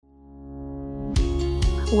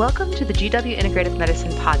Welcome to the GW Integrative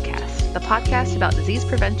Medicine Podcast, the podcast about disease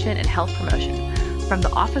prevention and health promotion from the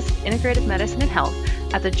Office of Integrative Medicine and Health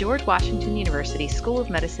at the George Washington University School of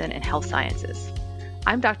Medicine and Health Sciences.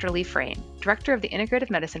 I'm Dr. Lee Frame, Director of the Integrative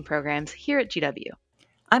Medicine Programs here at GW.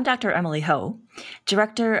 I'm Dr. Emily Ho,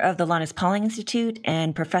 Director of the Linus Pauling Institute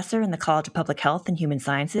and Professor in the College of Public Health and Human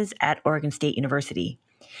Sciences at Oregon State University.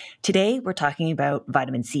 Today, we're talking about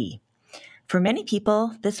vitamin C. For many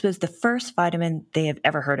people, this was the first vitamin they have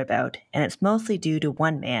ever heard about, and it's mostly due to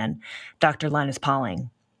one man, Dr. Linus Pauling.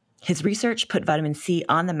 His research put vitamin C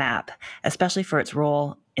on the map, especially for its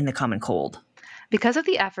role in the common cold. Because of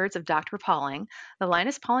the efforts of Dr. Pauling, the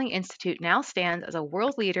Linus Pauling Institute now stands as a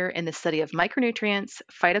world leader in the study of micronutrients,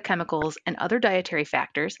 phytochemicals, and other dietary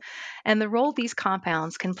factors, and the role these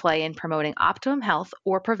compounds can play in promoting optimum health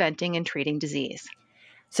or preventing and treating disease.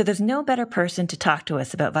 So there's no better person to talk to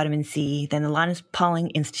us about vitamin C than the Linus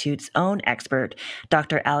Pauling Institute's own expert,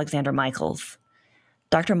 Dr. Alexander Michaels.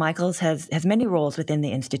 Dr. Michaels has many roles within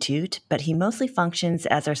the Institute, but he mostly functions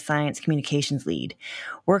as our science communications lead,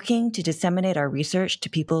 working to disseminate our research to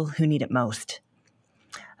people who need it most.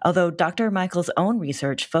 Although Dr. Michaels' own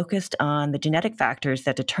research focused on the genetic factors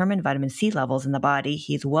that determine vitamin C levels in the body,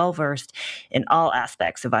 he's well-versed in all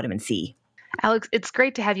aspects of vitamin C. Alex, it's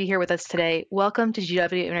great to have you here with us today. Welcome to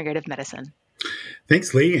GW Integrative Medicine.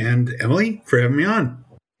 Thanks, Lee and Emily, for having me on.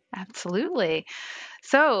 Absolutely.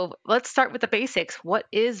 So let's start with the basics. What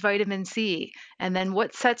is vitamin C? And then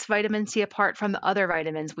what sets vitamin C apart from the other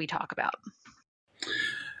vitamins we talk about?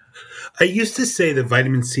 I used to say that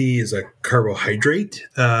vitamin C is a carbohydrate,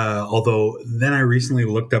 although then I recently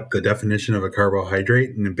looked up the definition of a carbohydrate,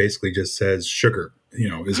 and it basically just says sugar,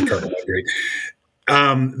 is a carbohydrate.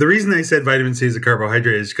 The reason I said vitamin C is a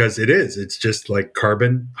carbohydrate is because it is. It's just like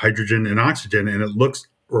carbon, hydrogen, and oxygen, and it looks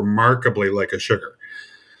remarkably like a sugar.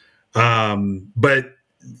 But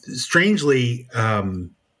strangely,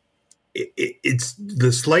 it's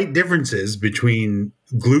the slight differences between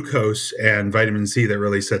glucose and vitamin C that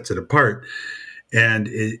really sets it apart. And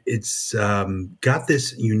it's got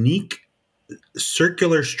this unique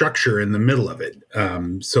circular structure in the middle of it.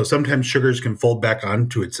 So sometimes sugars can fold back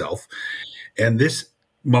onto itself. And this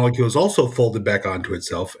molecule is also folded back onto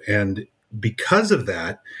itself. And because of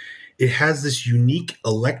that, it has this unique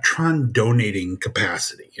electron donating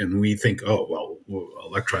capacity. And we think,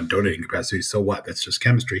 electron donating capacity, so what? That's just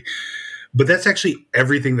chemistry. But that's actually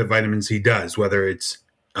everything that vitamin C does, whether it's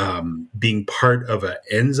being part of an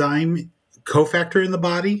enzyme cofactor in the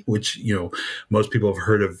body, which, most people have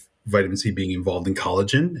heard of vitamin C being involved in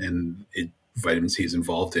collagen, and vitamin C is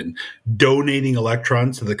involved in donating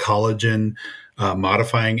electrons to the collagen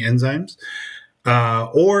modifying enzymes,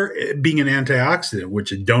 or being an antioxidant,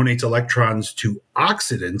 which donates electrons to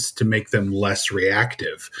oxidants to make them less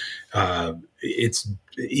reactive. It's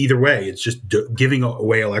either way, it's just giving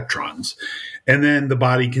away electrons. And then the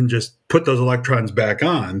body can just put those electrons back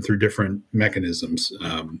on through different mechanisms,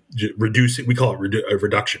 reducing, we call it a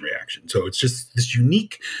reduction reaction. So it's just this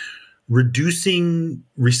unique recycling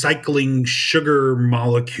sugar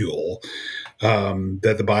molecule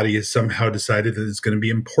that the body has somehow decided that it's going to be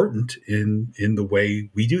important in the way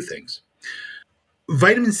we do things.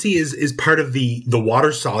 Vitamin C is part of the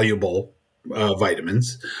water-soluble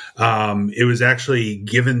vitamins. It was actually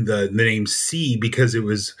given the name C because it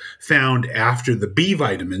was found after the B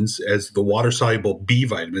vitamins as the water-soluble B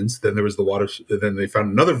vitamins. Then there was then they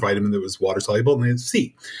found another vitamin that was water-soluble, and it's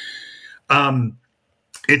C.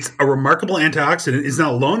 It's a remarkable antioxidant. It's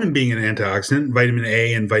not alone in being an antioxidant. Vitamin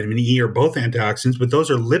A and vitamin E are both antioxidants, but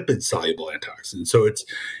those are lipid-soluble antioxidants. So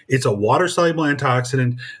it's a water-soluble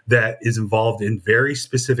antioxidant that is involved in very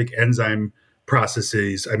specific enzyme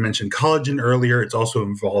processes. I mentioned collagen earlier. It's also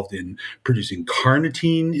involved in producing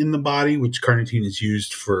carnitine in the body, which carnitine is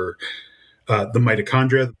used for the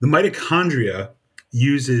mitochondria. The mitochondria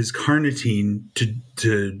uses carnitine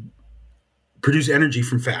to produce energy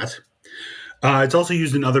from fat. It's also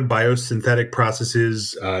used in other biosynthetic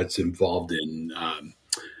processes. It's involved in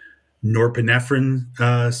norepinephrine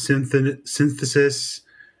synthesis,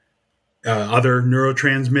 other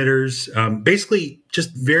neurotransmitters, basically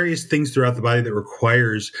just various things throughout the body that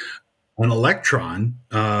requires an electron,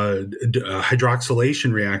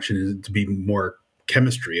 hydroxylation reaction to be more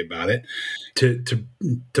chemistry about it, to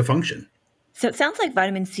function. So it sounds like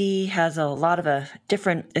vitamin C has a lot of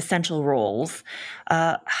different essential roles.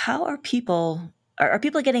 How are people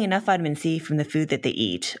getting enough vitamin C from the food that they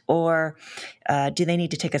eat, or do they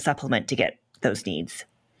need to take a supplement to get those needs?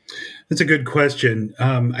 That's a good question.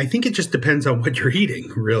 I think it just depends on what you're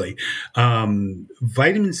eating, really.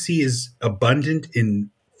 Vitamin C is abundant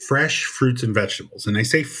in fresh fruits and vegetables. And I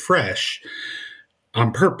say fresh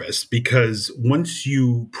on purpose, because once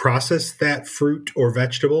you process that fruit or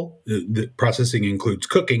vegetable, the processing includes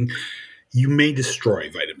cooking, you may destroy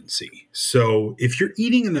vitamin C. So if you're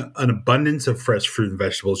eating an abundance of fresh fruit and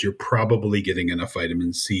vegetables, you're probably getting enough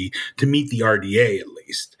vitamin C to meet the RDA at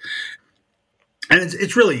least. And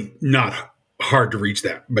it's really not hard to reach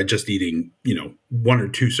that by just eating, 1 or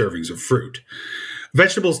 2 servings of fruit.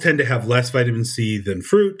 Vegetables tend to have less vitamin C than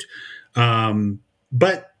fruit,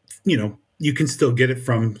 but, you can still get it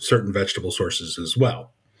from certain vegetable sources as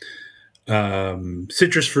well.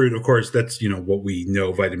 Citrus fruit, of course, that's, what we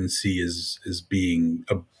know vitamin C is being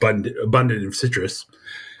abundant in citrus,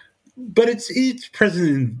 but it's present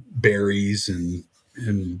in berries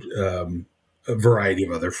and a variety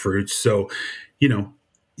of other fruits. So,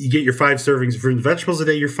 you get your 5 servings of fruit and vegetables a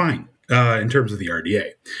day, you're fine in terms of the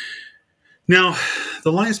RDA. Now,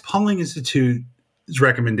 the Linus Pauling Institute's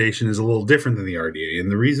recommendation is a little different than the RDA.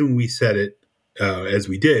 And the reason we set it as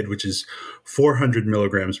we did, which is 400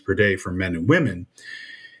 milligrams per day for men and women,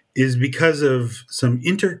 is because of some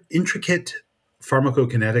intricate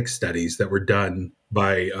pharmacokinetic studies that were done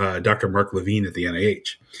by Dr. Mark Levine at the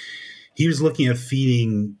NIH. He was looking at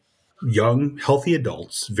feeding young, healthy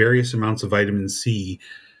adults various amounts of vitamin C,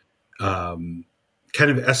 kind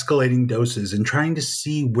of escalating doses, and trying to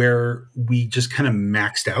see where we just kind of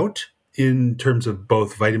maxed out in terms of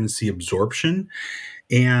both vitamin C absorption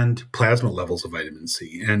and plasma levels of vitamin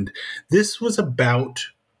C. And this was about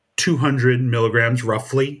 200 milligrams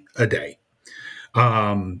roughly a day.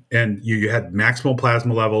 And you had maximal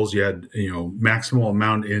plasma levels, you had, maximal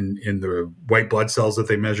amount in the white blood cells that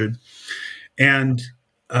they measured. And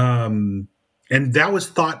that was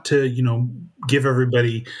thought to, give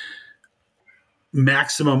everybody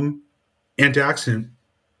maximum antioxidant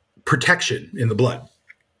protection in the blood.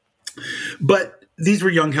 But these were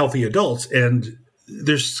young, healthy adults, and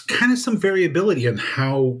there's kind of some variability in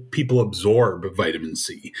how people absorb vitamin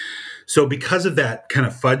C. So because of that kind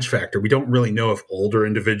of fudge factor, we don't really know if older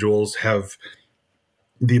individuals have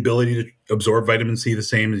the ability to absorb vitamin C the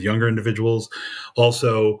same as younger individuals.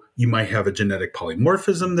 Also, you might have a genetic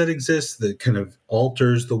polymorphism that exists that kind of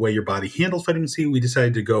alters the way your body handles vitamin C. We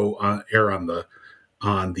decided to go err on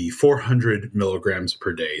the 400 milligrams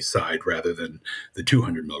per day side rather than the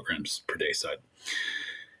 200 milligrams per day side.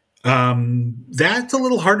 That's a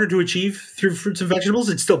little harder to achieve through fruits and vegetables.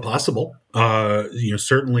 It's still possible.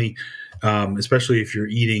 Certainly, especially if you're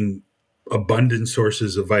eating abundant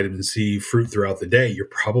sources of vitamin C fruit throughout the day, you're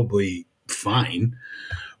probably fine.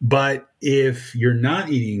 But if you're not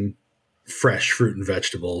eating fresh fruit and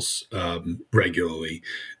vegetables regularly,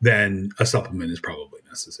 then a supplement is probably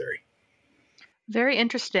necessary. Very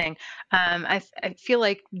interesting. I feel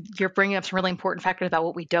like you're bringing up some really important factors about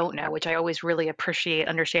what we don't know, which I always really appreciate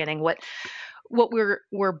understanding what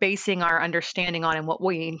we're basing our understanding on and what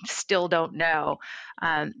we still don't know.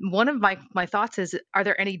 One of my thoughts is, are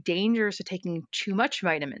there any dangers to taking too much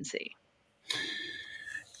vitamin C?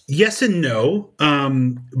 Yes and no.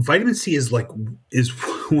 Vitamin C is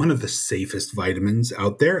one of the safest vitamins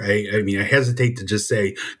out there. I mean, I hesitate to just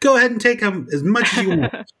say, go ahead and take them as much as you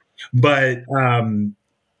want. But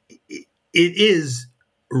it is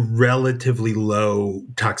relatively low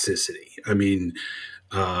toxicity. I mean,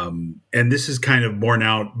 and this is kind of borne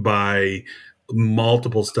out by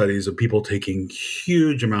multiple studies of people taking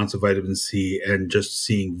huge amounts of vitamin C and just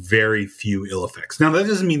seeing very few ill effects. Now, that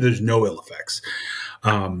doesn't mean there's no ill effects.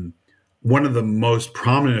 One of the most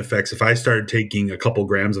prominent effects, if I started taking a couple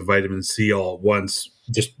grams of vitamin C all at once,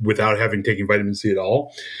 just without having taken vitamin C at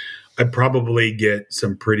all, I'd probably get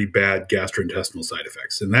some pretty bad gastrointestinal side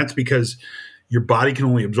effects. And that's because your body can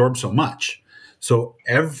only absorb so much. So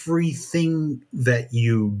everything that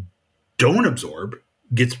you don't absorb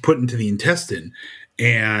gets put into the intestine.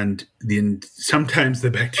 And sometimes the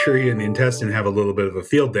bacteria in the intestine have a little bit of a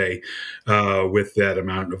field day with that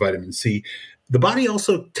amount of vitamin C. The body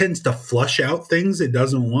also tends to flush out things it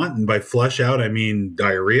doesn't want. And by flush out, I mean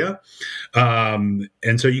diarrhea. And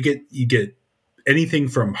so you get anything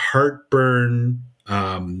from heartburn,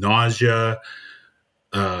 nausea,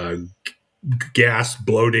 gas,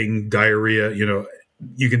 bloating, diarrhea,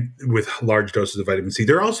 you can with large doses of vitamin C.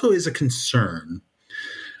 There also is a concern.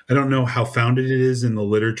 I don't know how founded it is in the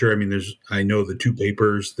literature. I mean, I know the 2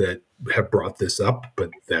 papers that have brought this up, but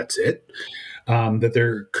that's it. That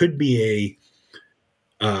there could be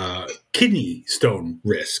a kidney stone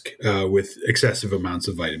risk with excessive amounts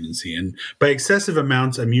of vitamin C. And by excessive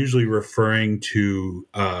amounts, I'm usually referring to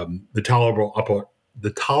the tolerable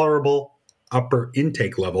upper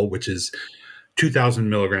intake level, which is 2,000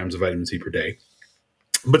 milligrams of vitamin C per day.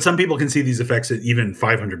 But some people can see these effects at even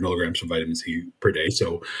 500 milligrams of vitamin C per day.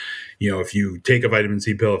 So, if you take a vitamin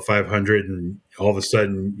C pill at 500 and all of a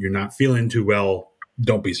sudden you're not feeling too well,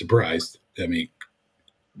 don't be surprised. I mean,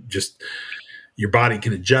 just your body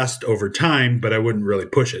can adjust over time, but I wouldn't really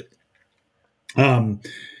push it.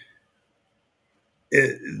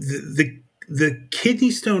 The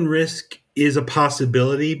kidney stone risk is a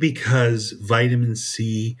possibility because vitamin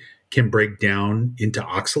C can break down into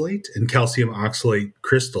oxalate, and calcium oxalate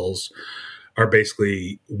crystals are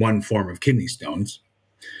basically one form of kidney stones.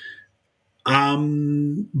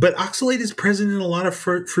 But oxalate is present in a lot of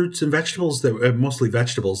fruits and vegetables mostly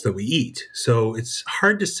vegetables that we eat. So it's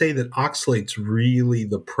hard to say that oxalate's really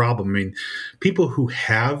the problem. I mean, people who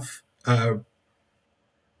have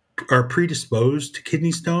are predisposed to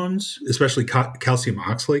kidney stones, especially calcium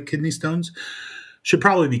oxalate kidney stones, should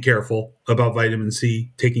probably be careful about vitamin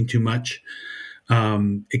C taking too much.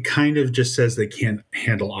 It kind of just says they can't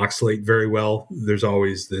handle oxalate very well. There's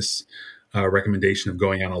always this recommendation of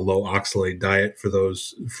going on a low oxalate diet for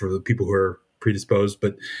the people who are predisposed,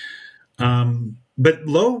 but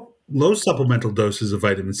low supplemental doses of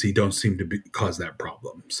vitamin C don't seem to cause that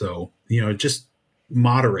problem. So, just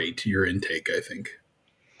moderate your intake, I think.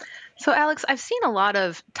 So, Alex, I've seen a lot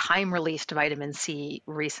of time-released vitamin C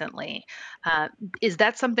recently. Is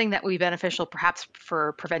that something that would be beneficial perhaps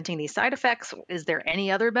for preventing these side effects? Is there any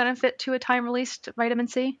other benefit to a time-released vitamin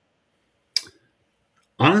C?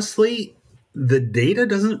 Honestly, the data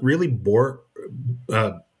doesn't really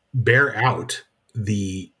bear out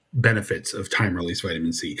the benefits of time-released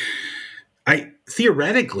vitamin C.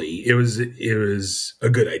 Theoretically, it was a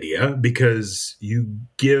good idea because you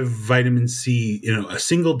give vitamin C, a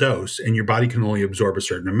single dose, and your body can only absorb a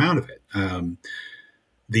certain amount of it.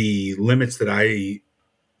 The limits that I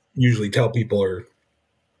usually tell people are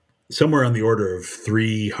somewhere on the order of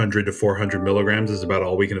 300 to 400 milligrams is about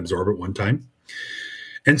all we can absorb at one time.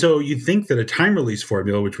 And so you'd think that a time-release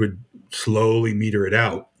formula, which would slowly meter it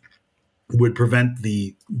out, would prevent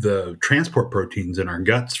the transport proteins in our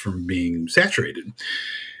guts from being saturated.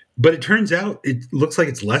 But it turns out it looks like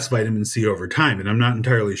it's less vitamin C over time, and I'm not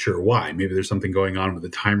entirely sure why. Maybe there's something going on with the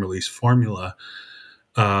time-release formula,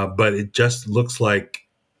 but it just looks like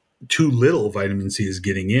too little vitamin C is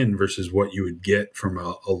getting in versus what you would get from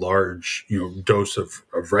a large dose of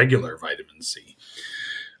regular vitamin C,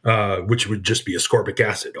 which would just be ascorbic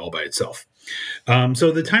acid all by itself.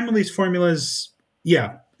 So the time-release formulas,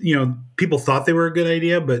 people thought they were a good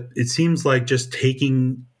idea, but it seems like just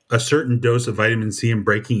taking a certain dose of vitamin C and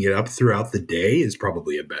breaking it up throughout the day is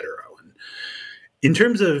probably a better one. In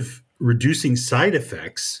terms of reducing side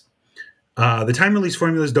effects, the time-release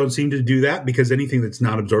formulas don't seem to do that because anything that's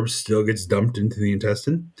not absorbed still gets dumped into the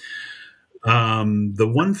intestine.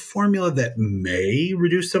 The one formula that may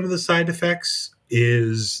reduce some of the side effects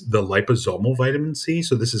is the liposomal vitamin C.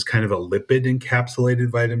 So this is kind of a lipid encapsulated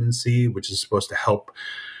vitamin C, which is supposed to help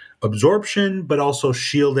absorption, but also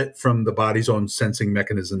shield it from the body's own sensing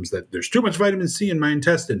mechanisms that there's too much vitamin C in my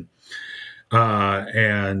intestine.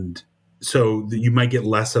 And so that you might get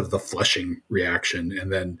less of the flushing reaction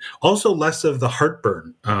and then also less of the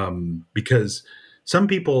heartburn, because some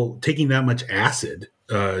people taking that much acid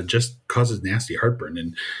just causes nasty heartburn.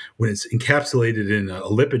 And when it's encapsulated in a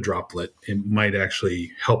lipid droplet, it might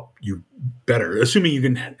actually help you better, assuming you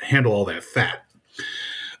can handle all that fat.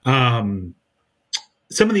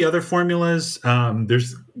 Some of the other formulas,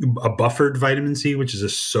 there's a buffered vitamin C, which is a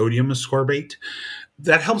sodium ascorbate.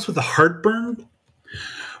 That helps with the heartburn,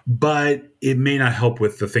 but it may not help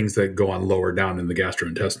with the things that go on lower down in the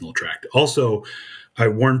gastrointestinal tract. Also, I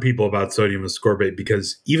warn people about sodium ascorbate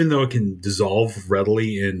because even though it can dissolve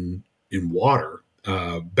readily in water,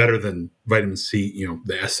 better than vitamin C,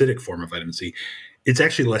 the acidic form of vitamin C, it's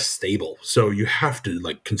actually less stable. So you have to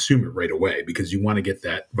consume it right away because you want to get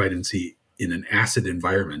that vitamin C in an acid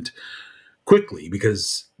environment quickly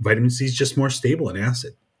because vitamin C is just more stable in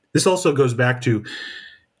acid. This also goes back to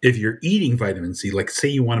if you're eating vitamin C, like say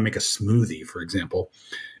you want to make a smoothie, for example,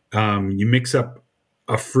 you mix up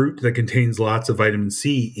a fruit that contains lots of vitamin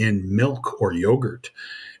C in milk or yogurt,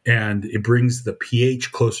 and it brings the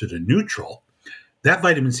pH closer to neutral. That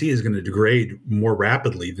vitamin C is going to degrade more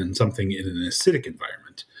rapidly than something in an acidic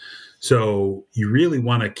environment. So you really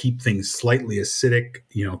want to keep things slightly acidic,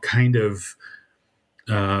 kind of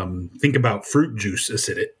think about fruit juice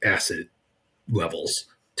acid levels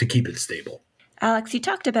to keep it stable. Alex, you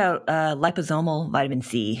talked about liposomal vitamin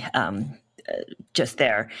C just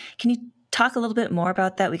there. Can you talk a little bit more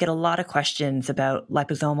about that? We get a lot of questions about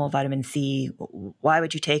liposomal vitamin C. Why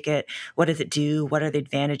would you take it? What does it do? What are the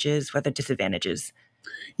advantages? What are the disadvantages?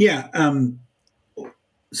 Yeah.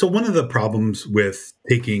 So one of the problems with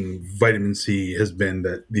taking vitamin C has been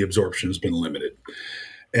that the absorption has been limited.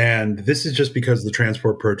 And this is just because the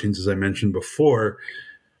transport proteins, as I mentioned before,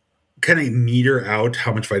 kind of meter out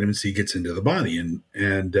how much vitamin C gets into the body. And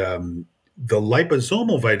the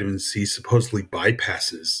liposomal vitamin C supposedly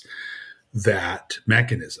bypasses that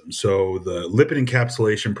mechanism. So the lipid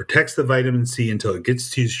encapsulation protects the vitamin C until it gets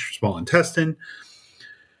to your small intestine.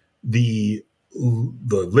 The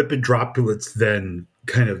lipid droplets then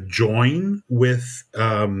kind of join with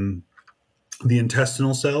the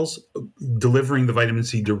intestinal cells, delivering the vitamin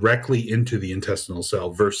C directly into the intestinal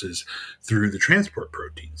cell versus through the transport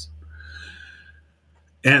proteins.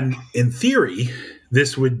 And in theory,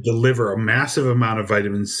 this would deliver a massive amount of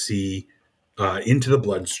vitamin C into the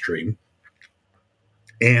bloodstream.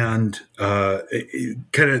 And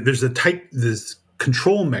there's this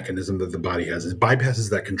control mechanism that the body has. It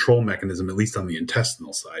bypasses that control mechanism, at least on the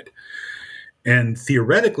intestinal side. And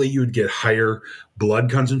theoretically, you would get higher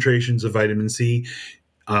blood concentrations of vitamin C,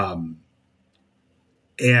 and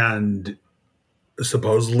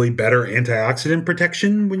supposedly better antioxidant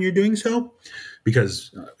protection when you're doing so.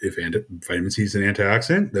 Because if vitamin C is an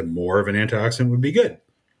antioxidant, then more of an antioxidant would be good.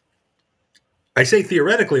 I say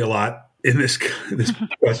theoretically a lot in this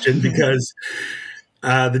question because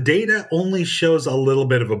the data only shows a little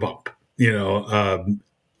bit of a bump.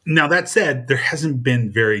 Now, that said, there hasn't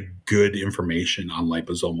been very good information on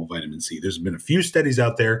liposomal vitamin C. There's been a few studies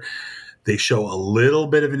out there. They show a little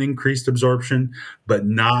bit of an increased absorption, but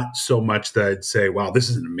not so much that I'd say, wow, this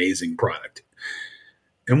is an amazing product.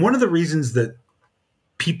 And one of the reasons that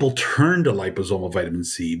people turn to liposomal vitamin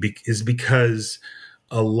C is because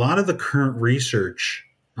a lot of the current research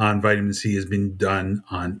on vitamin C has been done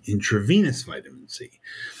on intravenous vitamin C.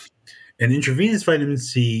 And intravenous vitamin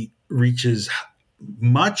C reaches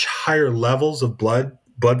much higher levels of blood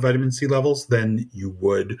vitamin C levels than you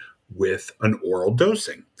would with an oral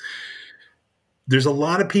dosing. There's a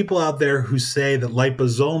lot of people out there who say that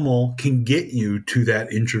liposomal can get you to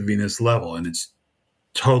that intravenous level, and it's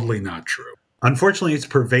totally not true. Unfortunately, it's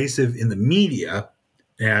pervasive in the media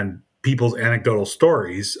and people's anecdotal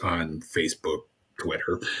stories on Facebook,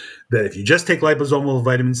 Twitter, that if you just take liposomal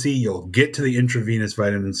vitamin C, you'll get to the intravenous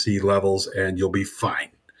vitamin C levels and you'll be fine.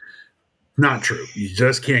 Not true. You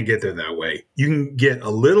just can't get there that way. You can get a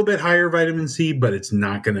little bit higher vitamin C, but it's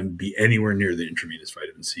not going to be anywhere near the intravenous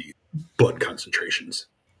vitamin C blood concentrations.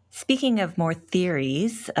 Speaking of more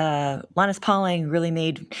theories, Linus Pauling really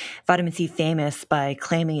made vitamin C famous by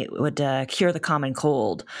claiming it would cure the common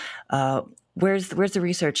cold. Where's the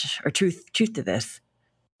research or truth to this?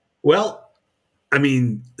 Well, I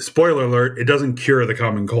mean, spoiler alert, it doesn't cure the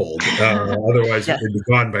common cold. Otherwise, yeah. It'd be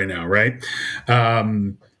gone by now, right?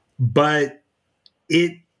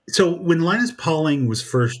 So when Linus Pauling was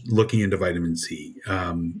first looking into vitamin C,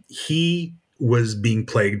 he was being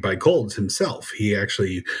plagued by colds himself. He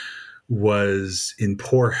actually was in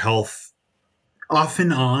poor health off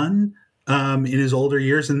and on in his older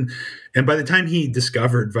years. And by the time he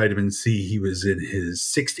discovered vitamin C, he was in his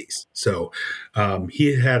 60s. So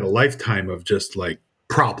he had a lifetime of just like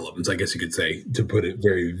problems, I guess you could say, to put it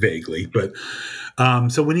very vaguely. But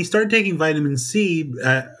so when he started taking vitamin C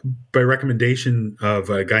by recommendation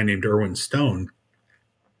of a guy named Erwin Stone,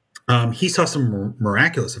 he saw some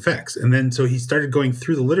miraculous effects. And then so he started going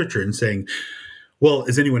through the literature and saying, well,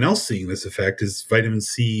 is anyone else seeing this effect? Is vitamin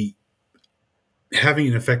C having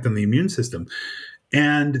an effect on the immune system?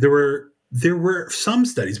 And there were some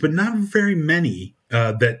studies, but not very many,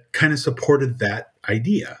 that kind of supported that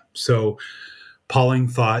idea. So Pauling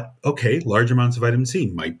thought, okay, large amounts of vitamin C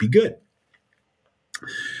might be good.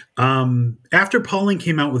 After Pauling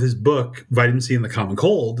came out with his book, Vitamin C and the Common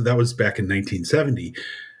Cold, that was back in 1970,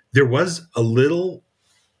 there was a little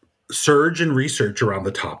surge in research around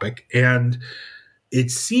the topic, and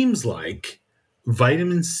it seems like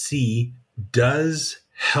vitamin C does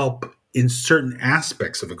help in certain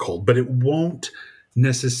aspects of a cold, but it won't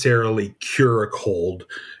necessarily cure a cold.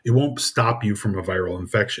 It won't stop you from a viral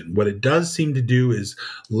infection. What it does seem to do is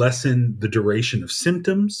lessen the duration of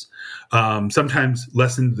symptoms, sometimes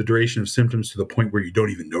lessen the duration of symptoms to the point where you don't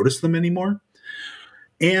even notice them anymore.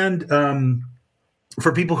 And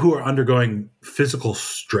for people who are undergoing physical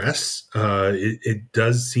stress, it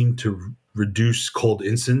does seem to reduce cold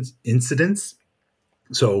incidence.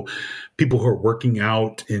 So people who are working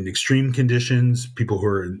out in extreme conditions, people who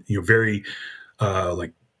are, very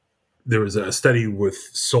there was a study with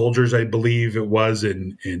soldiers, I believe it was,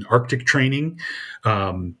 in Arctic training,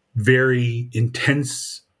 very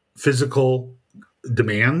intense physical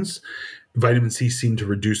demands. Vitamin C seemed to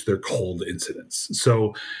reduce their cold incidence.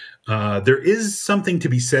 So there is something to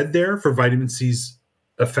be said there for vitamin C's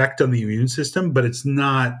effect on the immune system, but it's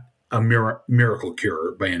not a miracle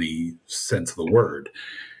cure by any sense of the word.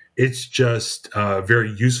 It's just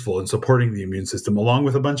very useful in supporting the immune system, along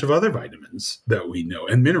with a bunch of other vitamins that we know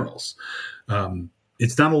and minerals.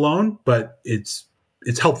 It's not alone, but it's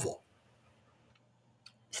helpful.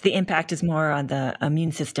 So the impact is more on the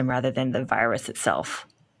immune system rather than the virus itself.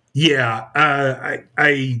 Yeah, I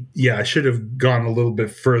should have gone a little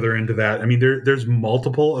bit further into that. I mean, there's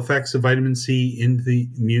multiple effects of vitamin C in the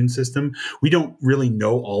immune system. We don't really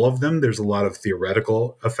know all of them. There's a lot of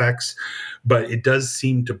theoretical effects, but it does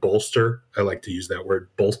seem to bolster, I like to use that word,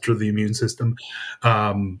 bolster the immune system,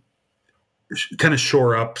 kind of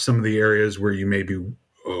shore up some of the areas where you may be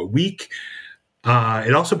weak.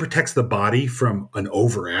 It also protects the body from an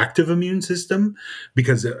overactive immune system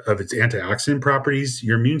because of its antioxidant properties.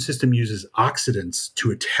 Your immune system uses oxidants to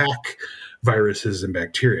attack viruses and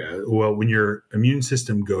bacteria. Well, when your immune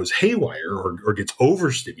system goes haywire or gets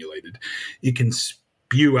overstimulated, it can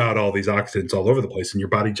spew out all these oxidants all over the place, and your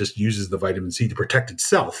body just uses the vitamin C to protect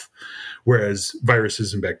itself, whereas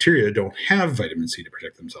viruses and bacteria don't have vitamin C to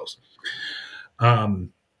protect themselves.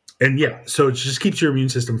 And yeah, so it just keeps your immune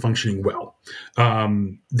system functioning well.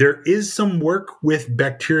 There is some work with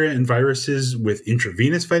bacteria and viruses with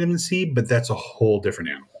intravenous vitamin C, but that's a whole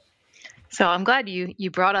different animal. So I'm glad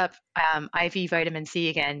you brought up IV vitamin C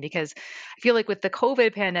again, because I feel like with the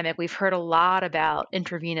COVID pandemic, we've heard a lot about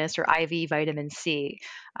intravenous or IV vitamin C.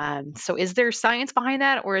 So is there science behind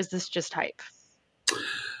that, or is this just hype?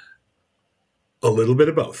 A little bit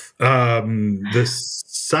of both. The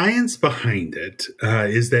science behind it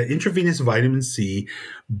is that intravenous vitamin C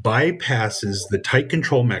bypasses the tight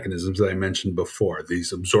control mechanisms that I mentioned before,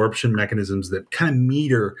 these absorption mechanisms that kind of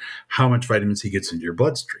meter how much vitamin C gets into your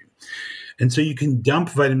bloodstream. And so you can dump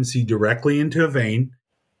vitamin C directly into a vein.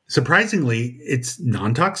 Surprisingly, it's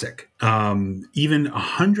non-toxic. Even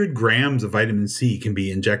 100 grams of vitamin C can be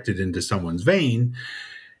injected into someone's vein,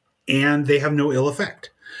 and they have no ill effect.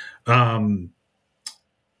 And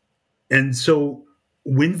so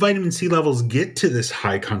when vitamin C levels get to this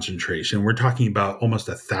high concentration, we're talking about almost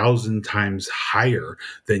 1,000 times higher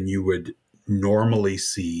than you would normally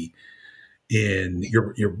see in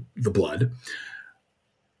the blood.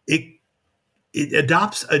 It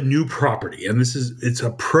adopts a new property, and it's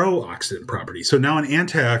a pro-oxidant property. So now an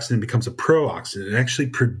antioxidant becomes a pro-oxidant. It actually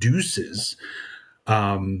produces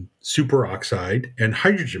superoxide and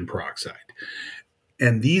hydrogen peroxide.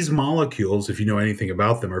 And these molecules, if you know anything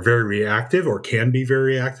about them, are very reactive or can be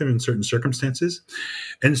very reactive in certain circumstances.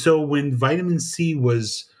 And so when vitamin C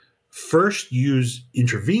was first used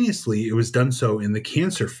intravenously, it was done so in the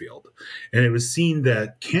cancer field. And it was seen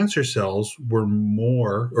that cancer cells were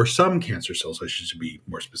some cancer cells, I should be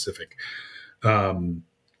more specific,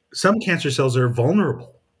 some cancer cells are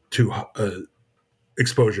vulnerable to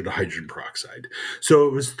exposure to hydrogen peroxide. So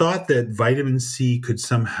it was thought that vitamin C could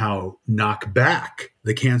somehow knock back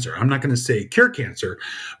the cancer. I'm not going to say cure cancer,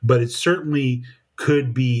 but it certainly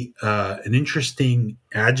could be an interesting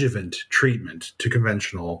adjuvant treatment to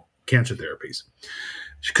conventional cancer therapies.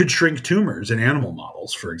 It could shrink tumors in animal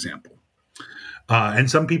models, for example. And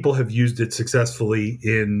some people have used it successfully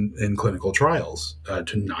in clinical trials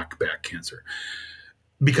to knock back cancer.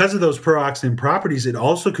 Because of those pro-oxidant properties, it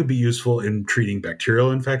also could be useful in treating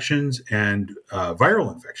bacterial infections and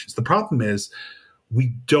viral infections. The problem is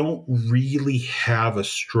we don't really have a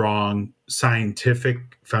strong scientific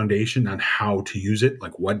foundation on how to use it,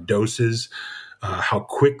 like what doses, how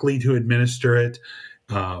quickly to administer it,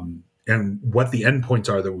 and what the endpoints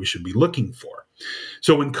are that we should be looking for.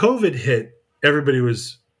 So when COVID hit, everybody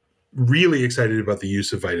was really excited about the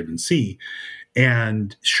use of vitamin C.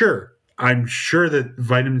 And sure, I'm sure that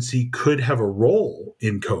vitamin C could have a role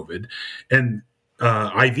in COVID, and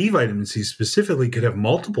IV vitamin C specifically could have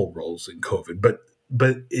multiple roles in COVID,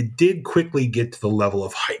 but it did quickly get to the level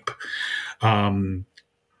of hype.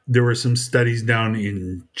 There were some studies down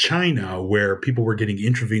in China where people were getting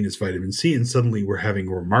intravenous vitamin C and suddenly were having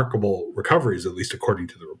remarkable recoveries, at least according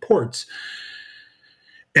to the reports.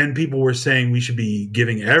 And people were saying we should be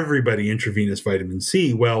giving everybody intravenous vitamin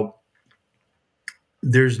C. Well,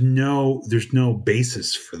 there's no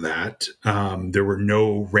basis for that. There were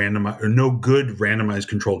no good randomized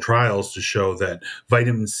controlled trials to show that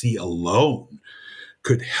vitamin C alone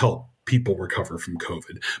could help people recover from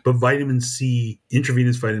COVID. But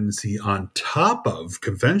intravenous vitamin C on top of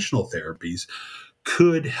conventional therapies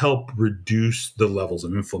could help reduce the levels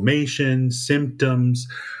of inflammation, symptoms.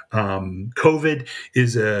 COVID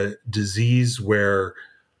is a disease where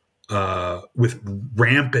with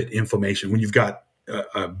rampant inflammation, when you've got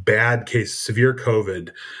a bad case, severe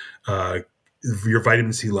COVID, your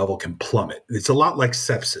vitamin C level can plummet. It's a lot like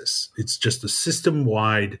sepsis. It's just a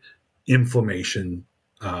system-wide inflammation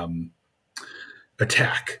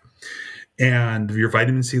attack. And your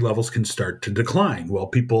vitamin C levels can start to decline. Well,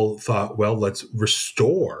 people thought, well, let's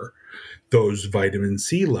restore those vitamin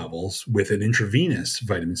C levels with an intravenous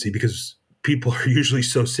vitamin C, because people are usually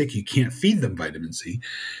so sick you can't feed them vitamin C.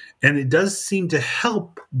 And it does seem to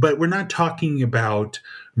help, but we're not talking about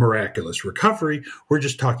miraculous recovery. We're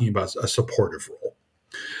just talking about a supportive role.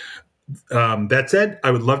 That said,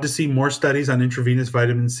 I would love to see more studies on intravenous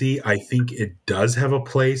vitamin C. I think it does have a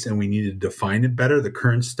place, and we need to define it better. The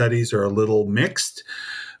current studies are a little mixed.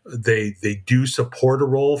 They do support a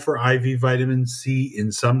role for IV vitamin C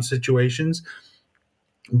in some situations,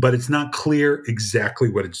 but it's not clear exactly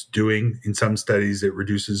what it's doing. In some studies, it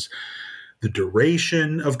reduces the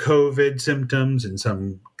duration of COVID symptoms. In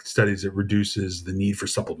some studies, it reduces the need for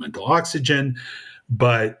supplemental oxygen,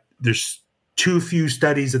 but there's too few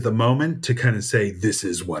studies at the moment to kind of say this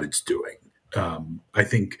is what it's doing. I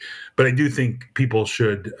do think people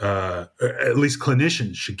should, at least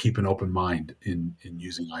clinicians should, keep an open mind in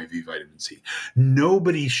using IV vitamin C.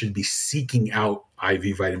 Nobody should be seeking out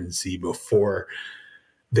IV vitamin C before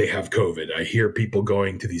they have COVID. I hear people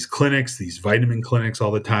going to these clinics, these vitamin clinics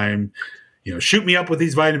all the time, shoot me up with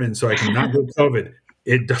these vitamins so I can not get COVID.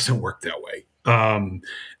 It doesn't work that way.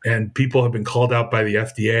 And people have been called out by the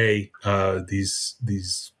FDA,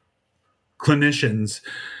 these clinicians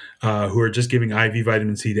who are just giving IV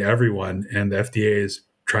vitamin C to everyone, and the FDA is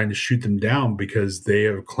trying to shoot them down because they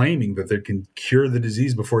are claiming that they can cure the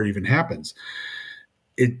disease before it even happens.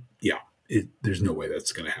 There's no way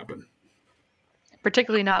that's going to happen.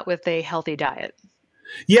 Particularly not with a healthy diet.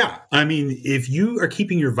 Yeah. I mean, if you are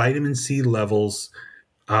keeping your vitamin C levels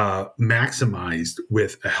maximized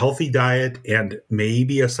with a healthy diet and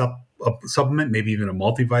maybe a supplement, maybe even a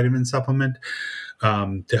multivitamin supplement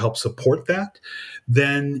to help support that,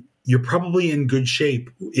 then you're probably in good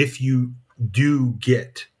shape if you do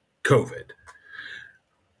get COVID.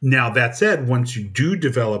 Now, that said, once you do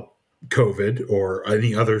develop COVID or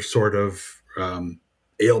any other sort of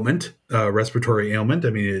ailment, respiratory ailment,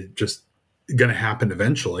 I mean, it's just going to happen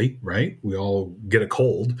eventually, right? We all get a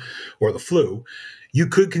cold or the flu. You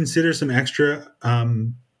could consider some extra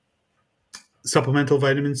supplemental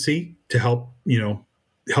vitamin C to help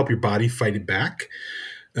your body fight it back,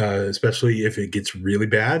 especially if it gets really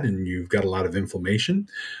bad and you've got a lot of inflammation.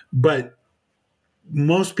 But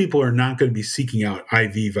most people are not going to be seeking out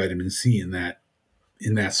IV vitamin C in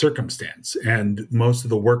that circumstance. And most of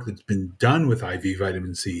the work that's been done with IV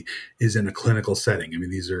vitamin C is in a clinical setting. I mean,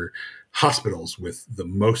 these are hospitals with the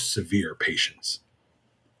most severe patients.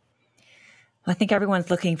 I think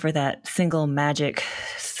everyone's looking for that single magic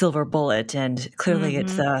silver bullet, and clearly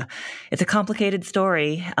it's a complicated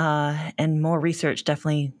story, and more research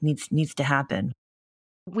definitely needs to happen.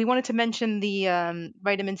 We wanted to mention the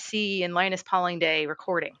vitamin C and Linus Pauling Day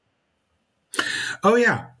recording. Oh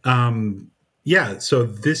yeah, yeah. So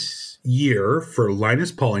this year for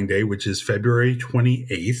Linus Pauling Day, which is February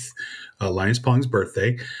 28th, Linus Pauling's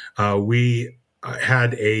birthday, we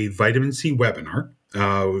had a vitamin C webinar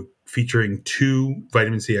featuring two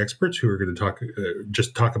vitamin C experts who are going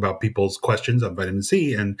to talk about people's questions on vitamin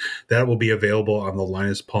C, and that will be available on the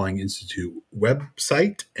Linus Pauling Institute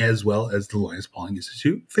website as well as the Linus Pauling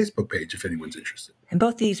Institute Facebook page if anyone's interested. And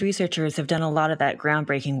both these researchers have done a lot of that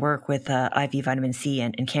groundbreaking work with IV vitamin C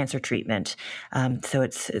and cancer treatment, so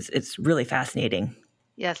it's really fascinating.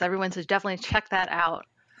 Yes, everyone should definitely check that out.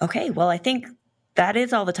 Okay, well, I think that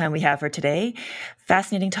is all the time we have for today.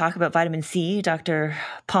 Fascinating talk about vitamin C, Dr.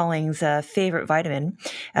 Pauling's favorite vitamin.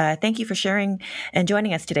 Thank you for sharing and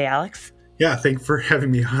joining us today, Alex. Yeah, thanks for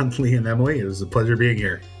having me on, Lee and Emily. It was a pleasure being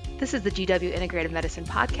here. This is the GW Integrative Medicine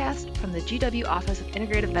podcast from the GW Office of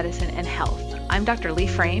Integrative Medicine and Health. I'm Dr. Lee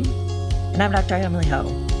Frame. And I'm Dr. Emily Ho.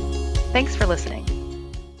 Thanks for listening.